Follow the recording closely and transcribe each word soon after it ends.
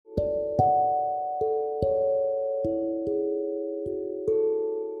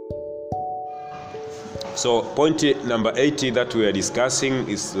So point number 80 that we are discussing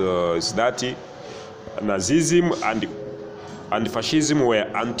is that Nazism and fascism were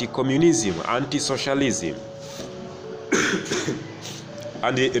anti-communism, anti-socialism.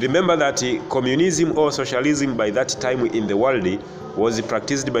 And remember that communism or socialism by that time in the world was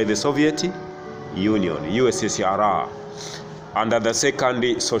practiced by the Soviet Union, USSR, under the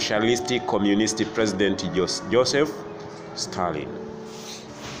second socialistic communist president Joseph Stalin.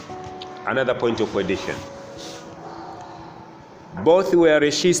 Another point of addition. Both were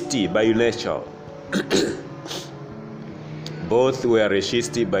racist by nature. Both were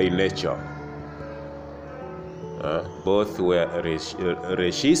racist by nature. Both were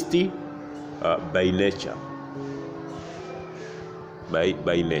racist by nature.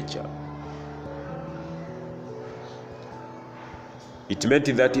 By nature. It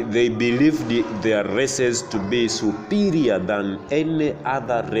meant that they believed their races to be superior than any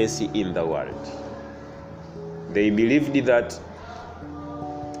other race in the world. They believed that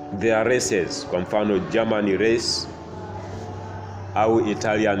their races, kwa mfano German race au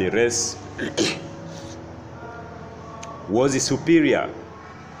Italian race, was superior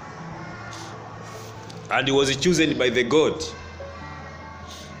and was chosen by the God.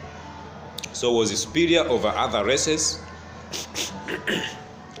 So was superior over other races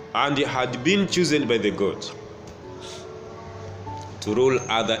and had been chosen by the God to rule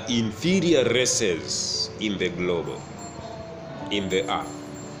other inferior races in the globe, in the earth,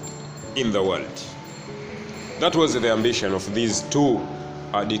 in the world. That was the ambition of these two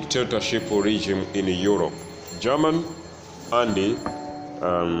dictatorship regime in Europe, German and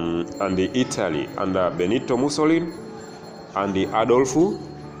Italy under Benito Mussolini and Adolf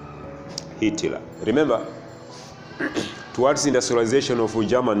Hitler. Remember, towards industrialization of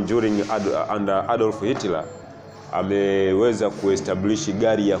German during under Adolf Hitler, ameweza kuestablish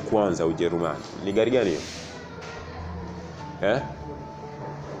gari ya kwanza Ujerumani. Ni gari gani hiyo?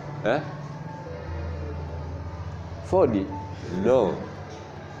 Ford? No.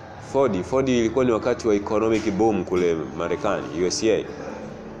 Ford ilikuwa ni wakati wa economic boom kule Marekani, USA.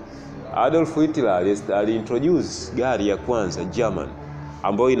 Adolf Hitler aliintroduce gari ya kwanza German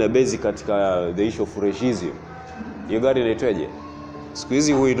ambayo ina base katika the issue of racism. Hiyo gari inaitwaje? Siku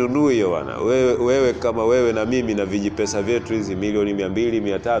hizi huinunui hiyo bwana. Wewe kama wewe na mimi na vijipesa vyetu hizi milioni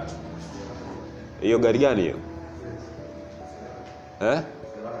 200, 300. Hiyo gari gani hiyo?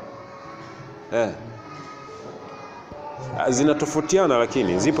 Zinatofautiana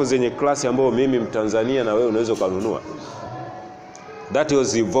lakini zipo zenye klasi ambayo mimi Mtanzania na wewe unaweza kununua. That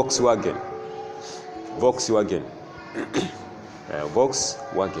was the Volkswagen. Volkswagen.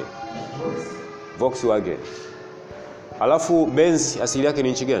 Alafu Benz asili yake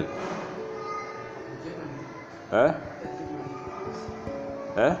ni nchi gani?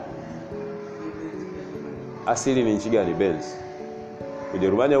 Asili ni nchi gani Benz?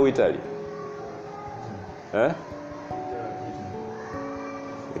 Ujerumani au Italy?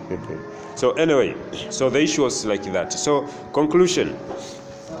 So anyway, so the issue was like that. So conclusion.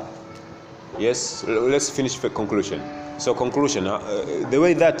 Yes, let's finish the conclusion. So conclusion, the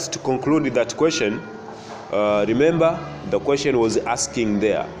way that to conclude that question, remember the question was asking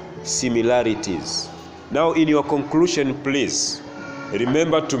there similarities. Now in your conclusion, please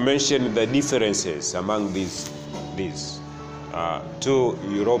remember to mention the differences among these two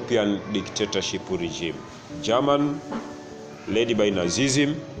European dictatorship regime: German, led by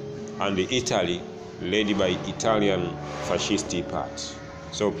Nazism, and Italy, led by Italian fascist party.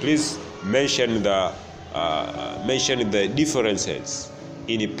 So please mention the differences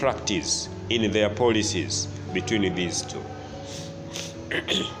in practice, in their policies between these two.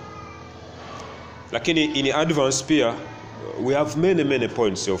 Lakini in advance pia we have many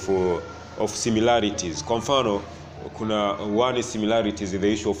points of similarities. Kwa mfano kuna one similarities in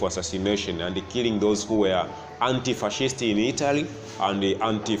the issue of assassination and killing those who were anti-fascist in Italy and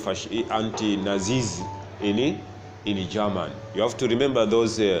anti-Nazis in Germany. You have to remember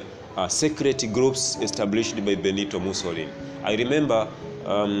those secret groups established by Benito Mussolini. I remember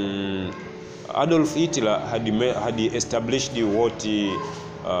Adolf Hitler had established what he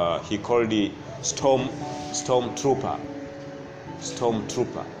called the stormtrooper,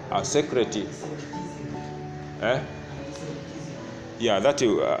 a secret. Yeah,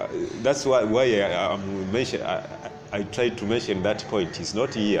 that's why I tried to mention that point. It's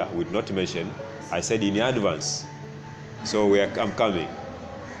not here, would not mention. I said in advance. So I'm coming.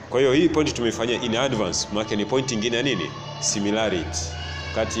 Kwa hiyo hii point tumefanya in advance. Maana ni point nyingine ya nini? Similarity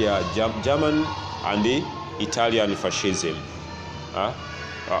kati ya German and the Italian fascism.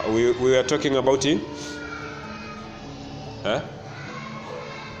 We are talking about it.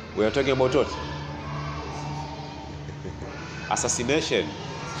 We are talking about what? assassination.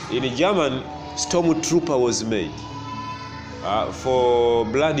 In German, stormtrooper was made for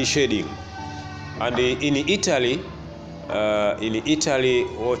bloody shedding. And in Italy,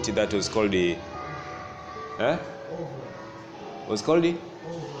 what that was called the was called the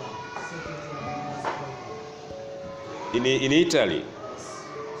in Italy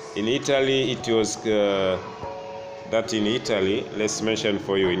it was that in Italy, let's mention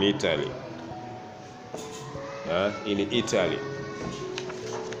for you in Italy.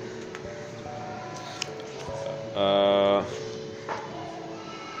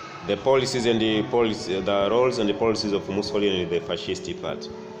 The policies and the roles and the policies of Mussolini and the fascist part.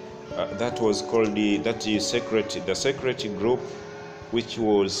 That was called the secret group, which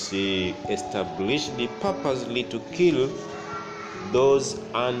was established purposely to kill those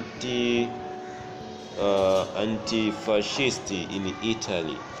anti-fascist in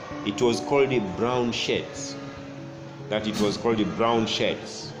Italy. It was called the brown shirts. That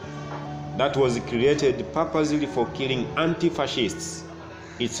was created purposely for killing anti-fascists.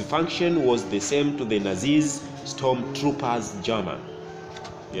 Its function was the same to the Nazis' stormtroopers German.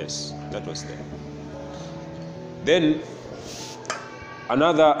 Yes, that was there. Then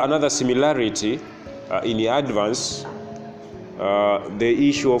another similarity in the advance, the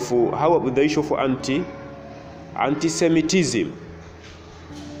issue of anti-Semitism.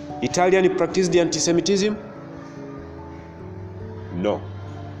 Italian practiced the anti-Semitism? No.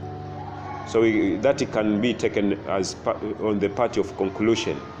 So that it can be taken as on the part of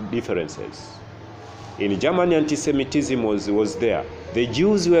conclusion differences. In Germany, anti-Semitism was there. The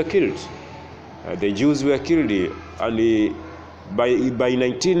Jews were killed. And by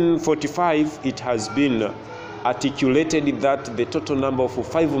 1945, it has been articulated that the total number of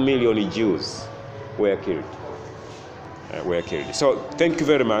 5 million Jews were killed. So thank you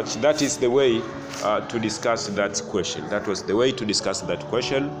very much. That is the way to discuss that question. That was the way to discuss that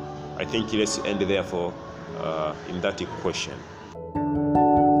question. I think let's end therefore in that question.